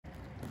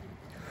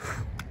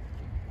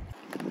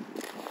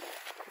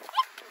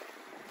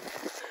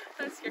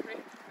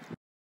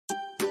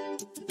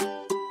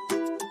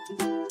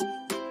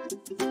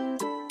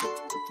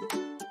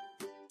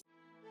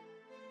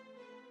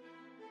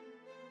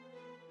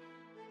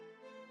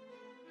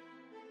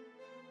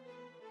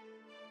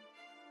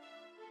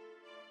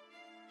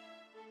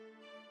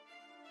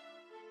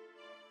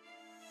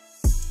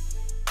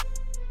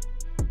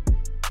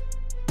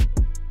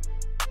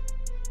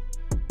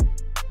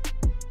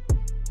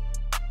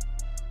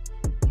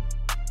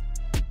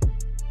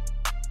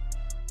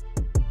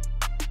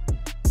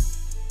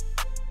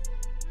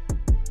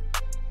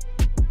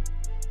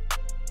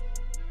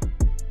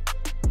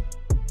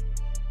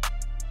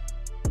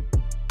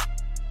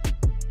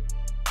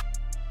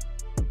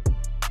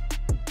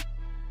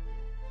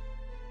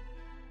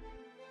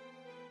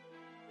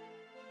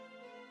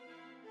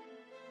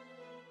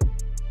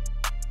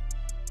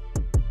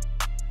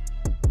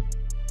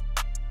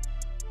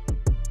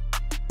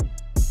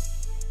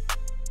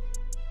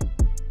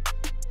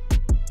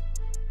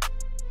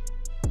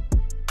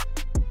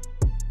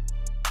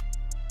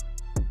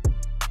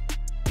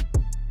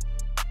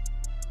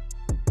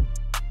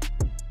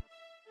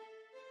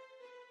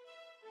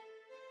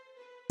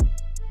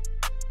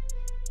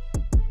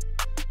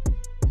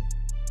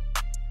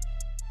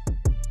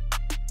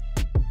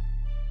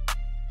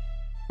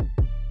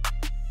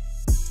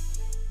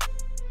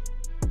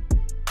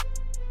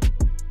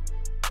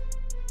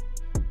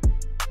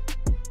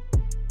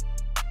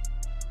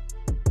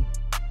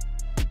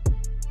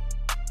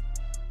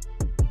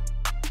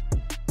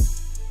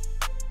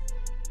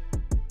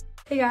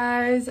Hey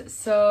guys,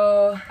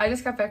 so I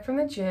just got back from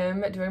the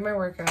gym doing my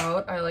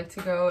workout. I like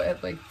to go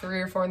at like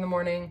 3 or 4 in the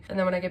morning, and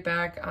then when I get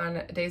back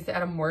on days that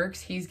Adam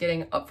works, he's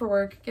getting up for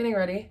work, getting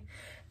ready,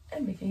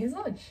 and making his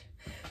lunch.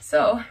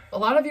 So a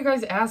lot of you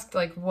guys asked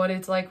like what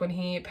it's like when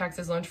he packs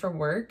his lunch for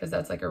work, because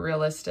that's like a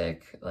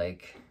realistic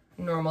like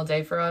normal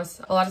day for us.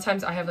 A lot of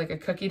times I have like a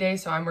cookie day,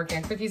 so I'm working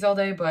on cookies all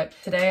day, but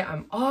today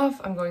I'm off.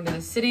 I'm going to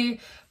the city,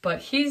 but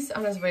he's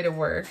on his way to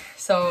work.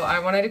 So I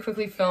wanted to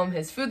quickly film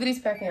his food that he's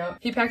packing up.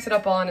 He packs it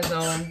up all on his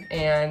own,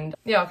 and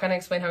yeah, I'll kind of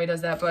explain how he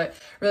does that. But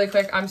really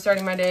quick, I'm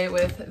starting my day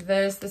with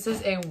this. This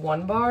is a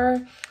 1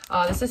 bar.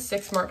 This is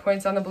 6 smart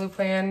points on the blue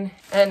plan.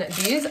 And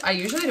these I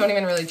usually don't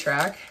even really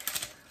track.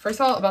 First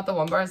of all, about the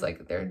 1 bars,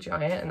 like they're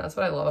giant, and that's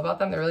what I love about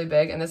them. They're really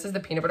big, and this is the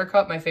peanut butter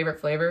cup, my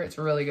favorite flavor. It's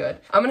really good.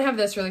 I'm gonna have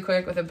this really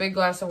quick with a big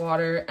glass of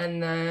water,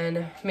 and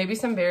then maybe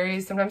some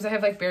berries. Sometimes I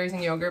have like berries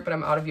and yogurt, but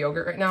I'm out of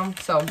yogurt right now.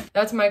 So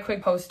that's my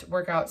quick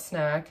post-workout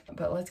snack.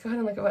 But let's go ahead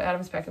and look at what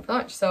Adam's packing for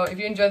lunch. So if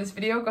you enjoyed this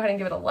video, go ahead and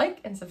give it a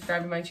like and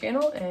subscribe to my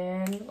channel,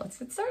 and let's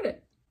get started.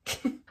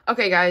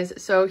 Okay guys,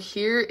 so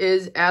here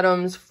is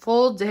Adam's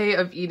full day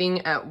of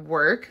eating at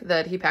work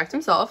that he packed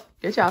himself.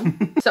 Good job.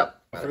 So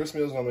first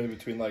meal is normally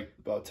between like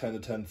about 10 to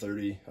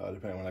 10:30,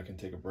 depending on when I can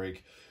take a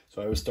break.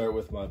 So I would start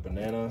with my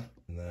banana,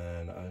 and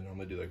then I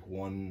normally do like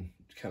one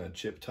kind of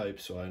chip type.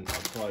 So I'll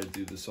probably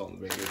do the salt and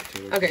vinegar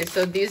potato. Okay,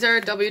 so these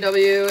are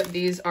WW.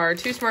 These are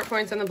 2 smart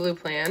points on the blue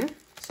plan.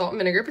 Salt and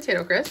vinegar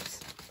potato crisps.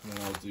 And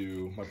then I'll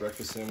do my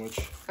breakfast sandwich.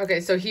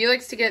 Okay, so he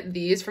likes to get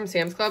these from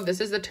Sam's Club. This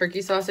is the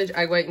turkey sausage,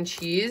 egg white, and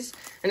cheese,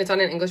 and it's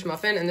on an English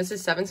muffin, and this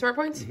is 7 smart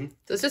points? So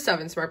this is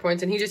 7 smart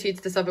points, and he just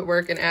heats this up at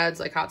work and adds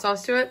like hot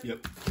sauce to it.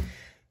 Yep.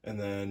 And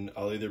then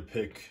I'll either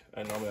pick,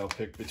 I'll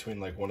pick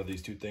between like one of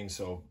these 2 things,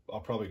 so I'll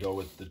probably go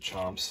with the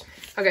chomps.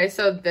 Okay,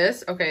 so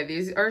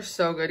these are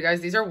so good, guys.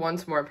 These are 1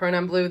 smart point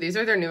on blue. These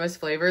are their newest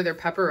flavor. They're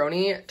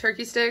pepperoni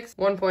turkey sticks.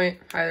 1 point,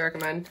 highly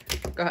recommend.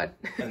 Go ahead.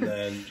 And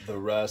then the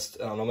rest,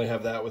 I'll normally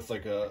have that with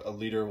like a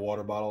liter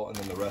water bottle, and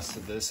then the rest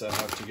of this I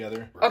have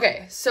together.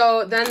 Okay,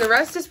 so then the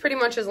rest is pretty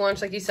much his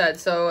lunch, like you said.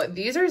 So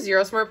these are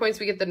 0 smart points.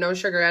 We get the no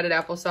sugar added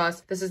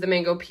applesauce. This is the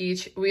mango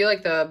peach. We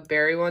like the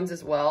berry ones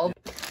as well.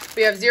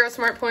 We have 0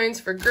 smart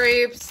points for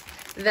grapes.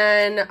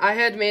 Then I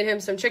had made him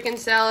some chicken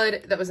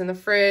salad that was in the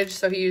fridge.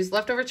 So he used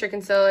leftover chicken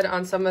salad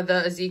on some of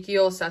the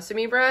Ezekiel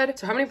sesame bread.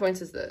 So how many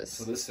points is this?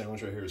 So this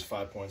sandwich right here is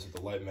 5 points with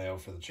the light mayo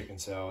for the chicken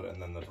salad,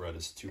 and then the bread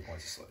is 2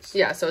 points a slice.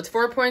 Yeah, so it's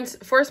 4 points,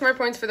 4 smart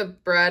points for the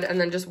bread, and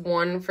then just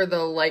 1 for the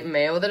light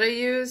mayo that I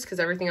use, because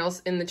everything else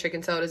in the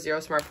chicken salad is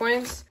 0 smart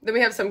points. Then we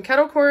have some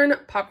kettle corn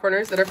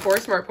popcorners that are 4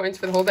 smart points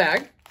for the whole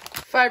bag.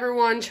 Fiber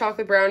One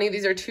chocolate brownie.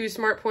 These are 2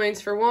 smart points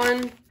for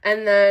 1.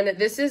 And then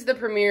this is the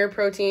Premier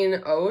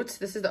Protein Oats.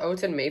 This is the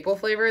oats and maple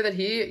flavor that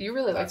you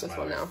really like this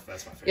one now.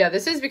 That's my favorite. Yeah,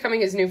 this is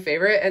becoming his new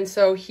favorite. And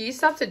so he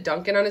stops at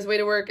Dunkin' on his way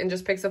to work and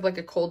just picks up like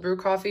a cold brew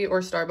coffee or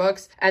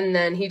Starbucks. And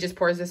then he just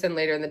pours this in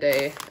later in the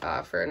day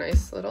for a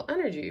nice little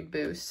energy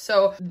boost.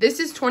 So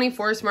this is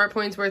 24 smart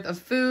points worth of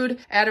food.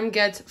 Adam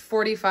gets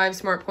 45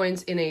 smart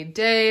points in a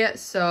day.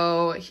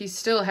 So he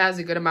still has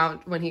a good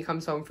amount when he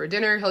comes home for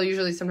dinner. He'll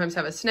usually sometimes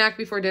have a snack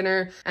before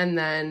dinner. And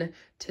then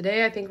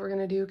today I think we're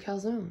gonna do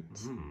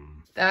calzones.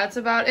 That's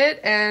about it,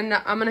 and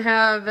I'm gonna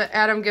have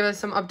Adam give us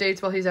some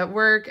updates while he's at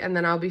work, and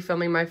then I'll be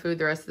filming my food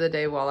the rest of the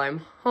day while I'm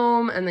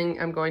home, and then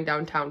I'm going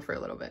downtown for a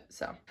little bit.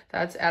 So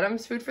that's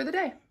Adam's food for the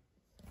day.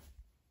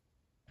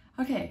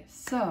 Okay,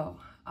 so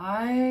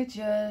I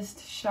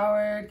just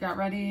showered, got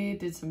ready,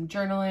 did some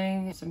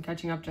journaling, some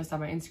catching up just on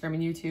my Instagram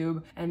and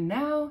YouTube, and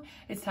now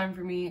it's time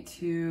for me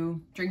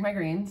to drink my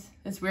greens.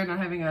 It's weird not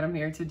having Adam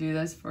here to do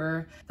this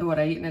for the what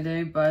I eat in a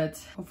day,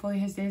 but hopefully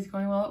his day is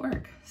going well at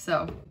work.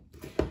 So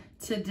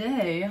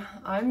today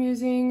I'm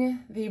using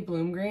the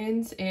Bloom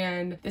Greens,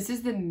 and this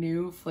is the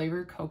new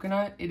flavor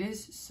coconut. It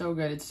is so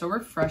good. It's so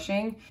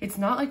refreshing. It's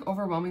not like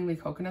overwhelmingly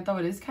coconut though.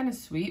 It is kind of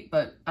sweet,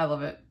 but I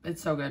love it.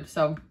 It's so good.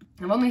 So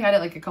I've only had it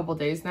like a couple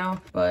days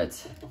now,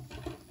 but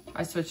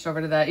I switched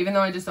over to that. Even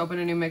though I just opened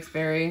a new mixed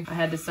berry, I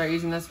had to start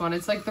using this one.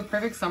 It's like the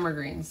perfect summer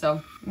green.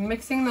 So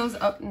mixing those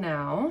up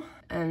now,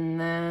 and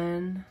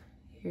then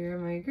here are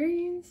my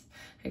greens.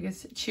 I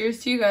guess cheers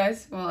to you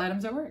guys while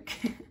Adam's at work.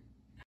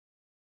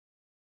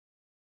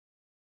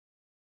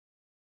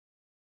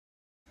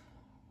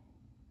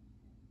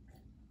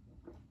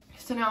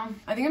 So now,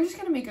 I think I'm just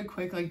gonna make a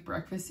quick like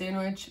breakfast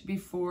sandwich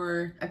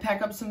before I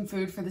pack up some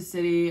food for the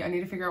city. I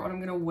need to figure out what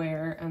I'm gonna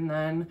wear, and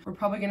then we're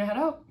probably gonna head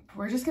out.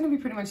 We're just gonna be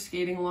pretty much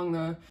skating along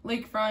the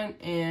lakefront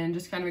and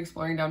just kind of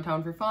exploring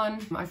downtown for fun.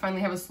 I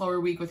finally have a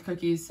slower week with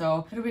cookies,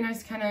 so it'll be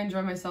nice to kind of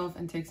enjoy myself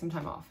and take some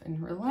time off and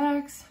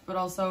relax, but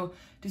also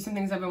do some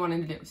things I've been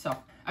wanting to do. So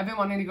I've been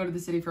wanting to go to the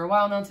city for a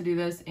while now to do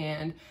this,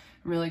 and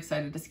I'm really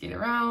excited to skate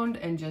around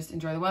and just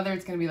enjoy the weather.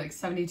 It's gonna be like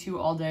 72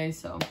 all day,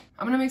 so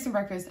I'm gonna make some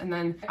breakfast, and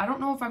then I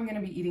don't know if I'm gonna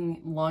be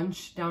eating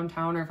lunch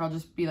downtown or if I'll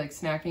just be like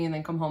snacking and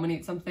then come home and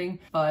eat something,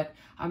 but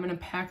I'm gonna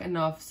pack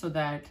enough so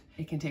that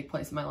it can take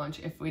place in my lunch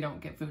if we don't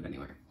get food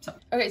anywhere. So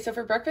okay, so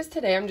for breakfast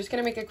today, I'm just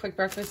gonna make a quick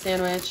breakfast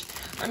sandwich.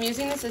 I'm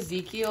using this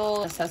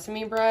Ezekiel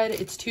sesame bread.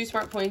 It's 2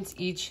 smart points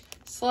each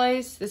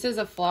slice. This is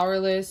a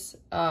flourless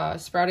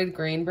sprouted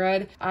grain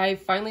bread. I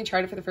finally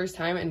tried it for the first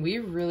time and we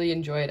really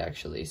enjoy it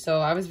actually. So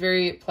I was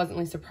very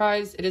pleasantly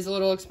surprised. It is a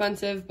little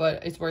expensive,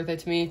 but it's worth it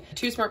to me.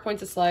 2 smart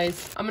points a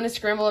slice. I'm gonna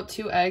scramble up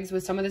 2 eggs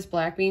with some of this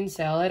black bean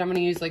salad. I'm gonna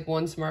use like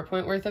 1 smart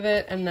point worth of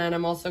it. And then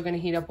I'm also gonna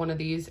heat up one of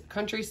these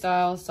country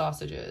style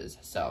sausages.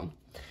 So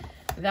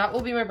that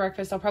will be my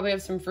breakfast. I'll probably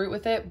have some fruit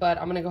with it, but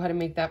I'm gonna go ahead and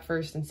make that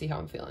first and see how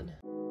I'm feeling.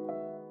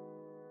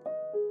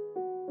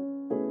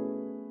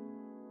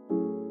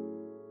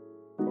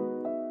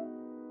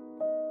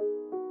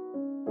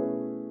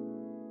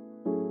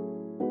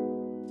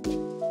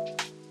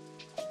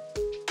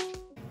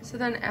 So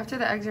then after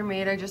the eggs are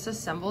made, I just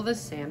assemble this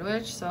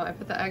sandwich. So I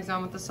put the eggs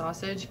on with the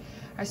sausage.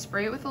 I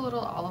spray it with a little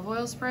olive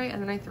oil spray and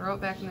then I throw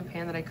it back in the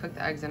pan that I cooked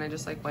the eggs in. I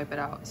just like wipe it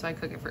out. So I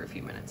cook it for a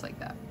few minutes like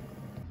that.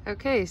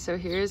 Okay, so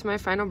here's my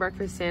final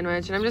breakfast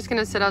sandwich and I'm just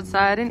gonna sit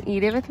outside and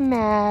eat it with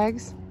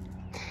Mags.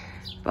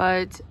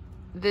 But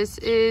this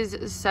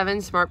is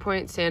 7 smart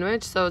point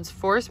sandwich. So it's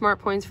 4 smart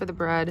points for the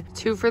bread,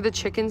 2 for the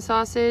chicken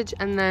sausage,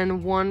 and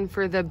then 1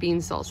 for the bean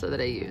salsa that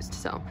I used.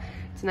 So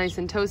it's nice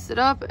and toasted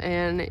up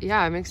and yeah,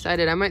 I'm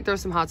excited. I might throw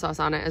some hot sauce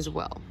on it as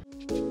well.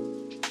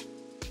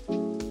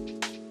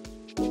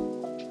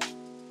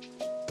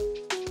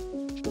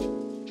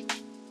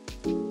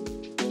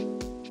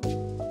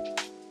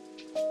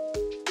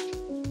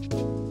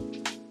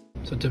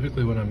 So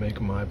typically when I make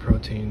my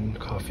protein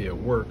coffee at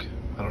work,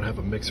 I don't have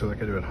a mixer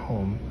like I do at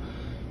home.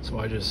 So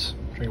I just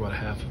drink about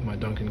half of my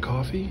Dunkin'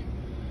 coffee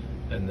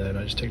and then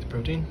I just take the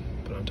protein,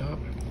 put it on top.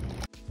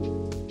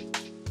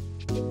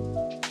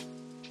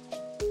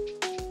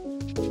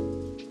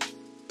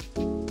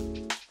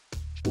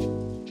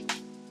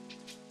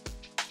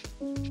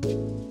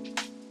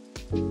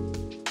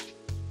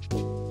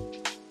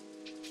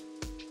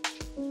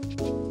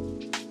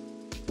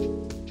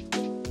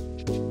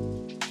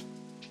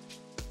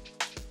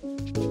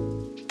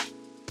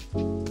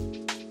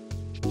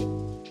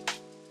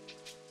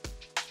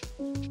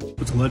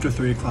 It's a little after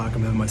 3 o'clock.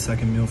 I'm having my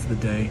second meal for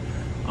the day.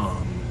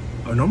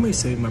 I would normally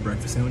save my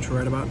breakfast sandwich for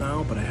right about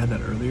now, but I had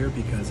that earlier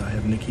because I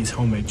have Nikki's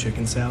homemade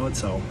chicken salad,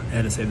 so I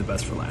had to save the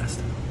best for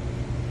last.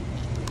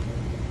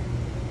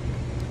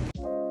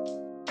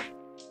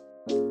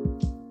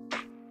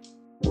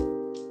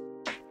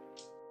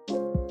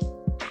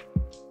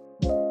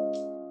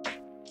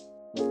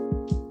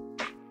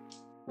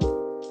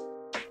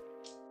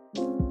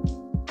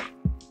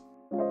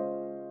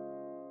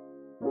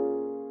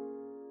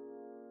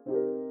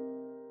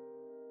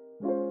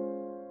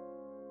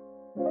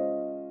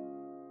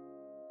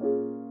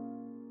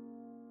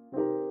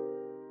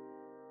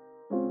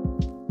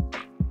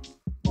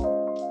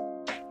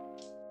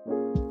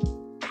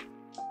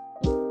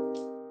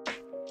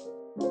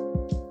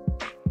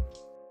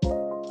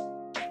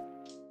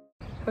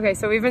 Okay,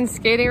 so we've been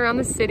skating around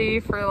the city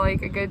for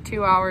like a good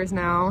 2 hours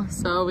now.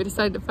 So we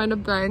decided to find a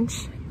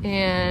bench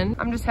and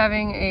I'm just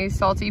having a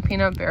salty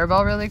peanut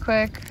Barbell really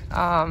quick.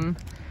 I'm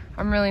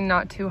really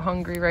not too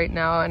hungry right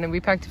now and we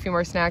packed a few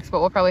more snacks, but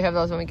we'll probably have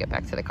those when we get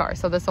back to the car.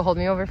 So this will hold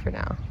me over for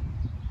now.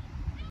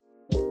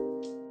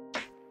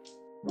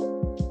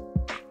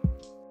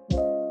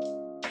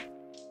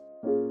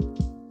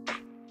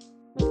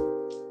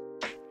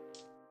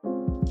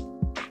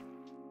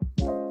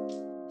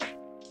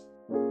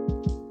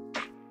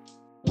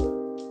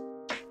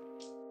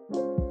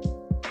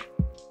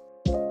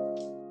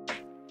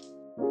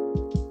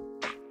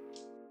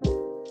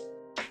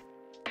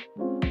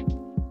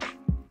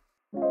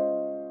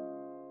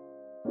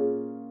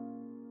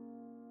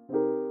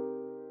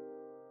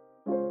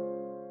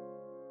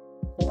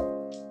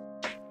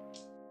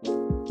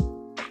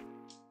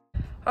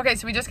 Okay,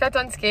 so we just got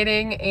done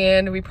skating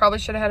and we probably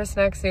should have had a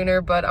snack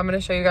sooner, but I'm gonna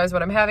show you guys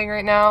what I'm having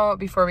right now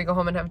before we go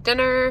home and have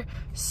dinner.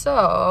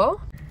 So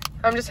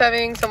I'm just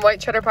having some white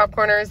cheddar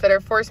popcorners that are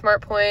 4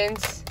 smart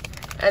points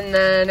and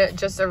then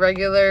just a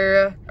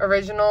regular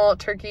original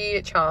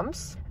turkey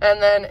chomps and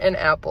then an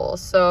apple.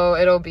 So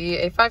it'll be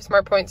a 5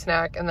 smart point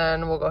snack and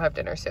then we'll go have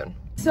dinner soon.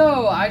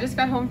 So I just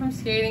got home from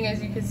skating.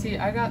 As you can see,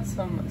 I got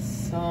some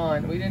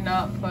sun. We did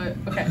not put,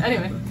 okay,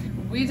 anyway.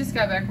 We just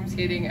got back from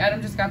skating.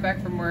 Adam just got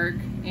back from work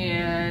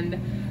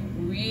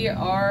and we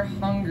are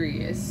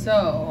hungry.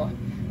 So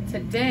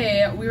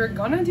today we were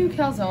gonna do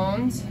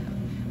calzones.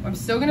 I'm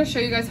still gonna show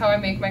you guys how I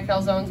make my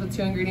calzones with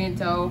 2-ingredient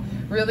dough.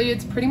 Really,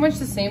 it's pretty much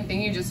the same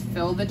thing. You just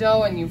fill the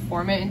dough and you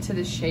form it into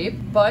the shape.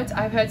 But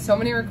I've had so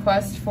many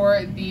requests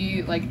for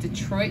the like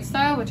Detroit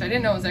style, which I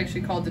didn't know was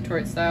actually called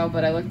Detroit style,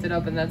 but I looked it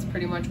up and that's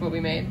pretty much what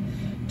we made.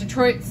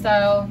 Detroit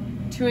style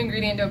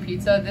 2-ingredient dough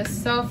pizza. This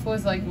stuff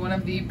was like one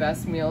of the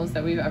best meals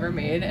that we've ever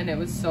made and it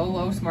was so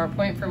low smart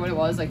point for what it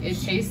was. Like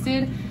it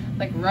tasted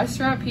like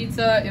restaurant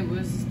pizza. It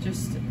was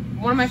just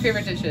one of my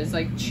favorite dishes,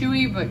 like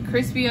chewy but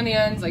crispy on the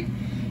ends. Like,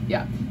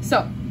 yeah.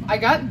 So I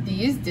got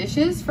these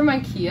dishes from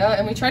IKEA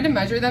and we tried to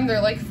measure them. They're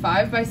like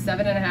 5 by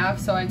 7.5.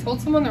 So I told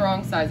someone the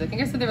wrong size. I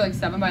think I said they were like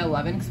 7 by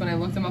 11 because when I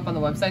looked them up on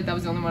the website, that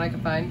was the only one I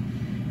could find.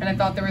 And I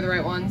thought they were the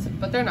right ones,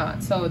 but they're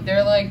not. So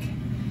they're like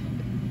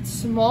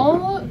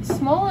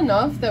small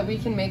enough that we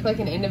can make like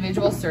an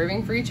individual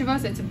serving for each of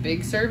us. It's a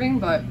big serving,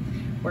 but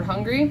we're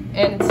hungry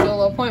and it's still a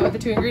low point with the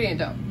 2-ingredient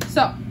dough.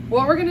 So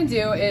what we're gonna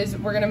do is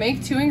we're gonna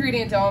make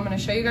 2-ingredient dough. I'm gonna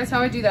show you guys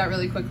how I do that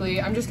really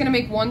quickly. I'm just gonna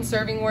make 1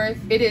 serving worth.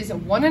 It is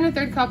 1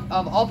 1/3 cup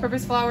of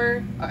all-purpose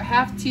flour, a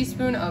 1/2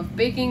 teaspoon of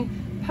baking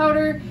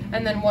powder,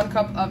 and then 1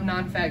 cup of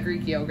non-fat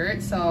Greek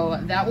yogurt. So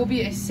that will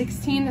be a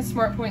 16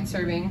 Smart Point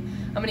serving.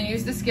 I'm gonna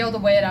use the scale to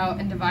weigh it out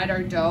and divide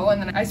our dough,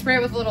 and then I spray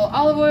it with a little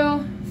olive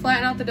oil,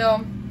 flatten out the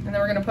dough, and then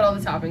we're gonna put all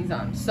the toppings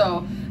on.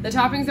 So the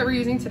toppings that we're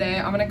using today,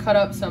 I'm gonna cut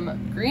up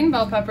some green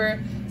bell pepper,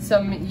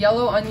 some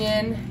yellow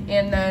onion,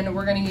 and then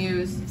we're gonna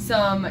use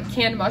some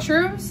canned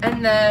mushrooms,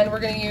 and then we're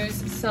gonna use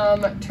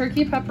some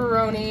turkey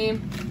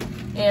pepperoni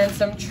and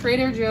some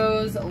Trader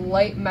Joe's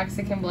light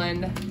Mexican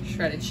blend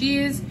shredded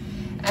cheese.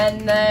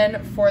 And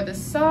then for the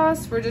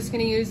sauce, we're just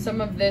gonna use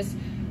some of this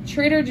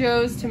Trader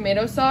Joe's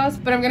tomato sauce,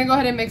 but I'm gonna go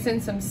ahead and mix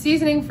in some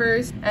seasoning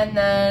first and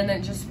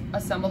then just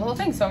assemble the whole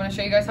thing. So I'm gonna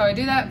show you guys how I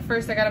do that.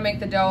 First, I gotta make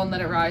the dough and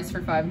let it rise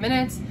for 5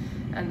 minutes,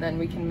 and then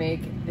we can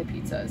make the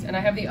pizzas. And I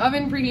have the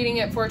oven preheating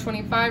at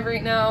 425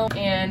 right now,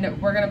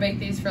 and we're gonna bake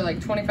these for like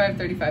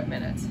 25-35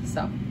 minutes.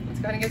 So let's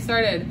go ahead and get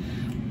started.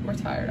 We're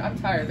tired. I'm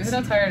tired. Look at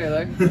how tired I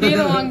look. We had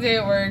a long day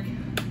at work.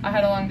 I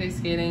had a long day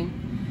skating.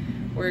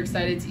 We're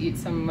excited to eat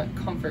some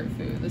comfort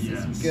food. This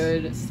is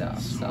good stuff.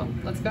 So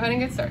let's go ahead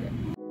and get started.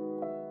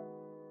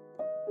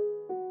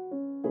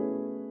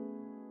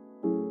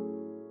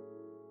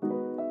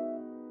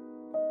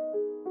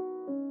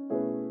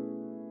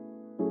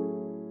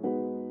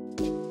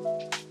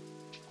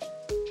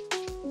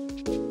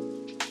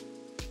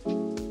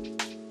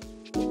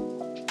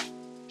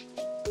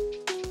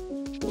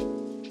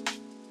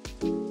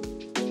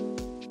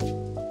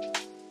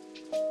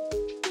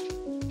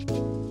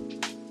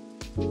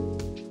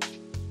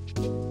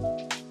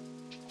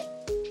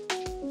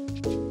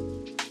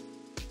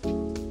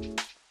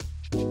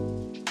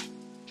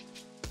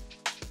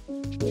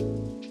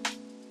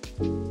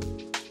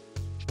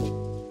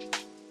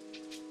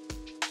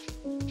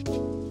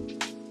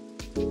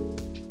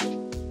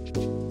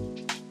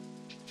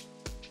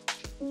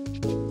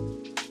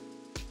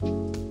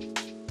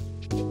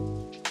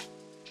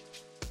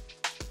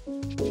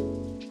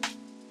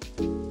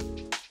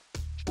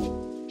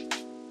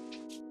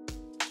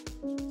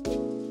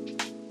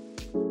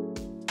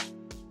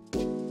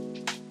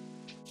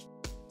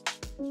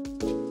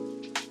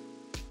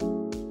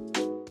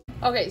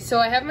 Okay, so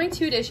I have my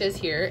 2 dishes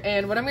here,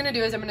 and what I'm gonna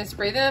do is I'm gonna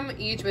spray them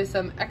each with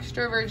some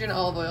extra virgin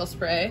olive oil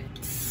spray.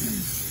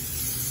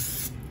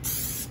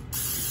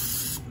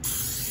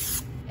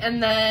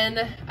 And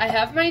then I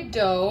have my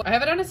dough. I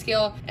have it on a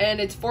scale, and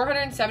it's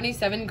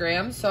 477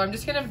 grams, so I'm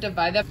just gonna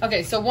divide that.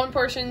 Okay, so 1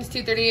 portion's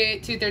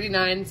 238,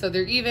 239, so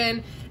they're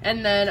even.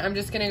 And then I'm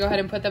just gonna go ahead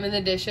and put them in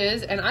the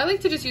dishes. And I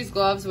like to just use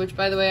gloves, which,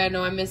 by the way, I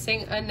know I'm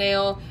missing a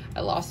nail. I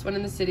lost one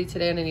in the city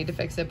today and I need to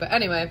fix it. But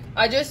anyway,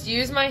 I just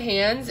use my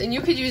hands, and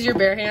you could use your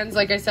bare hands.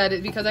 Like I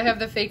said, because I have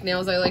the fake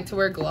nails, I like to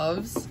wear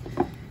gloves.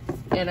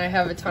 And I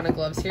have a ton of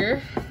gloves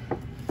here.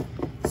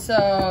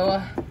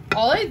 So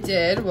all I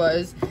did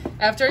was,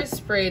 after I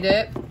sprayed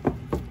it,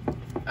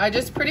 I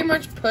just pretty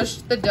much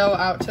pushed the dough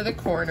out to the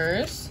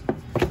corners.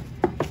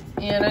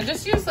 And I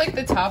just used like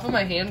the top of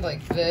my hand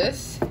like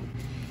this.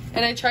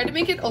 And I tried to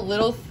make it a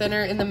little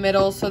thinner in the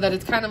middle so that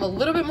it's kind of a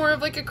little bit more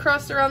of like a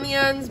crust around the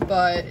ends,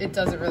 but it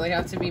doesn't really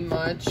have to be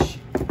much.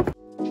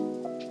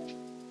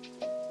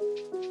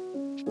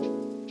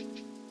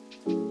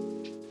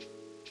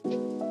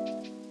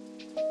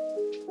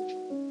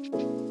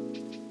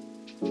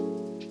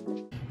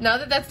 Now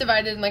that that's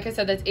divided, and like I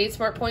said, that's 8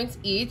 Smart Points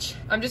each,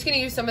 I'm just gonna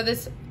use some of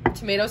this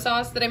tomato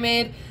sauce that I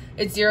made.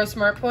 It's 0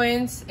 Smart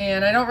Points,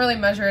 and I don't really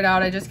measure it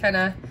out. I just kind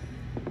of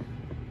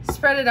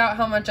spread it out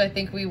how much I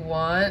think we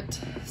want.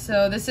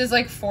 So this is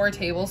like 4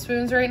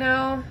 tablespoons right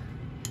now,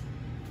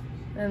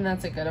 and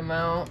that's a good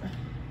amount.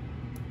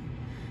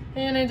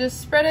 And I just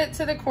spread it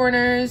to the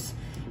corners,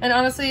 and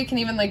honestly, it can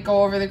even like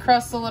go over the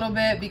crust a little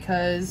bit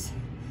because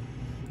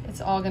it's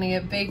all gonna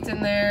get baked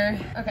in there.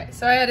 Okay,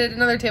 so I added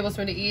another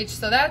tablespoon to each,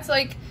 so that's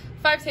like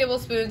 5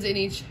 tablespoons in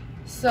each.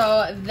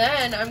 So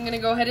then I'm gonna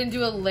go ahead and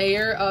do a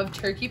layer of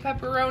turkey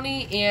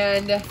pepperoni,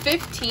 and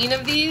 15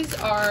 of these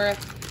are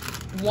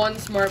 1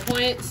 Smart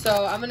Point.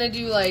 So I'm gonna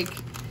do like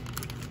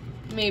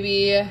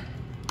maybe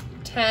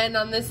 10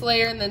 on this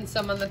layer, and then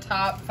some on the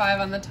top, 5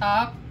 on the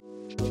top.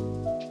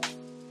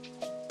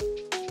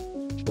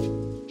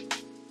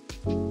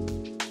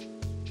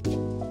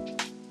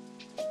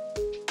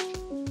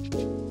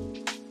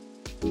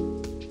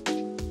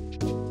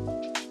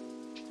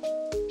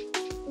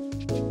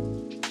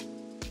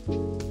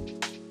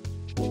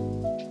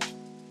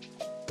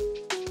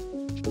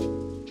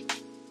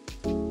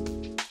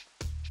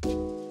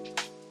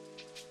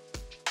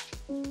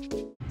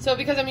 So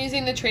because I'm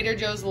using the Trader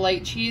Joe's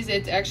light cheese,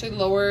 it's actually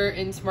lower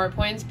in Smart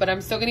Points, but I'm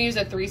still gonna use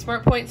a 3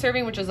 Smart Point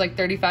serving, which is like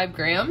 35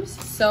 grams.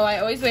 So I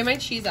always weigh my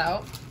cheese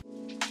out.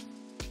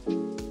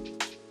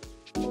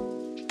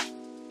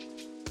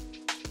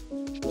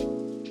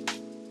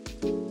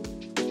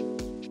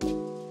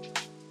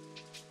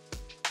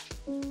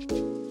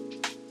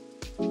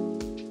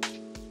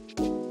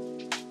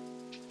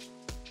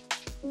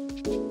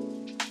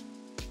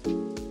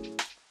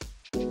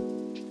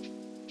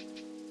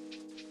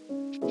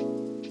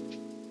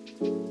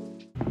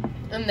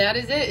 And that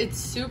is it. It's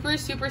super,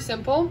 super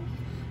simple.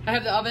 I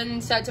have the oven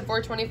set to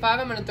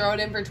 425. I'm gonna throw it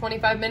in for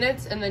 25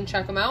 minutes and then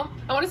check them out.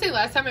 I wanna say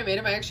last time I made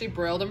them, I actually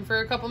broiled them for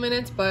a couple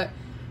minutes, but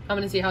I'm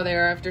gonna see how they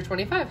are after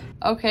 25.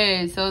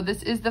 Okay, so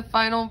this is the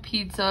final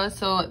pizza.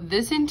 So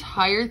this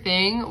entire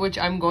thing, which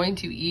I'm going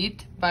to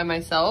eat by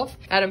myself,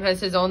 Adam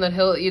has his own that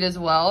he'll eat as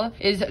well,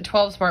 is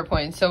 12 smart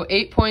points. So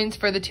 8 points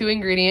for the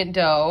 2-ingredient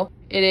dough.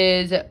 It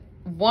is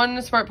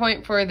 1 smart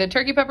point for the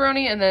turkey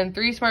pepperoni, and then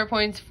 3 smart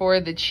points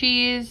for the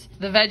cheese.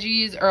 The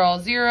veggies are all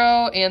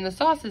 0, and the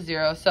sauce is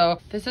 0.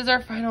 So this is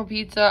our final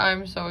pizza.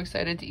 I'm so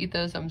excited to eat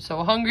this. I'm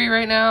so hungry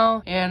right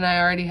now, and I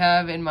already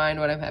have in mind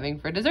what I'm having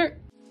for dessert.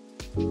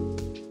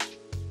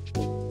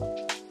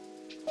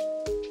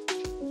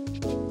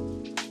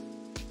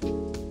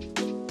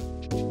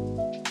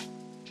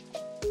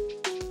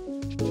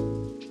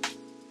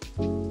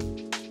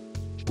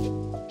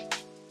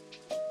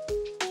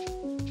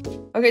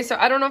 Okay, so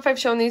I don't know if I've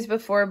shown these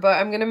before, but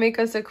I'm gonna make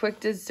us a quick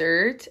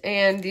dessert,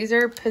 and these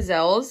are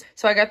pizzelles.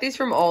 So I got these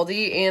from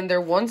Aldi, and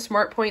they're 1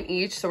 smart point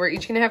each, so we're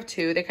each gonna have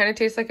 2. They kind of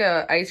taste like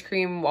a ice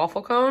cream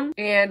waffle cone.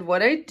 And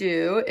what I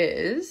do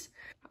is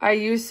I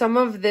use some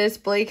of this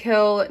Blake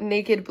Hill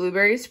Naked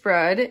Blueberry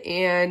spread,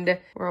 and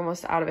we're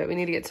almost out of it. We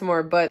need to get some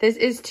more, but this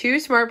is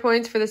 2 smart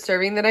points for the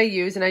serving that I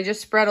use, and I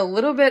just spread a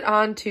little bit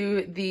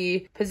onto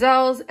the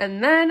pizzelles,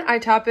 and then I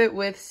top it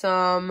with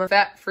some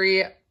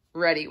fat-free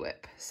Ready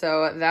Whip.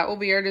 So that will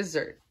be our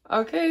dessert.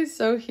 Okay,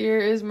 so here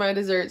is my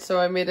dessert. So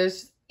I made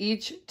us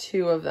each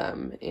 2 of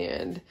them,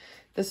 and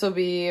this will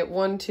be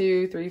 1,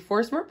 2, 3,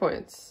 4 smart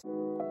points.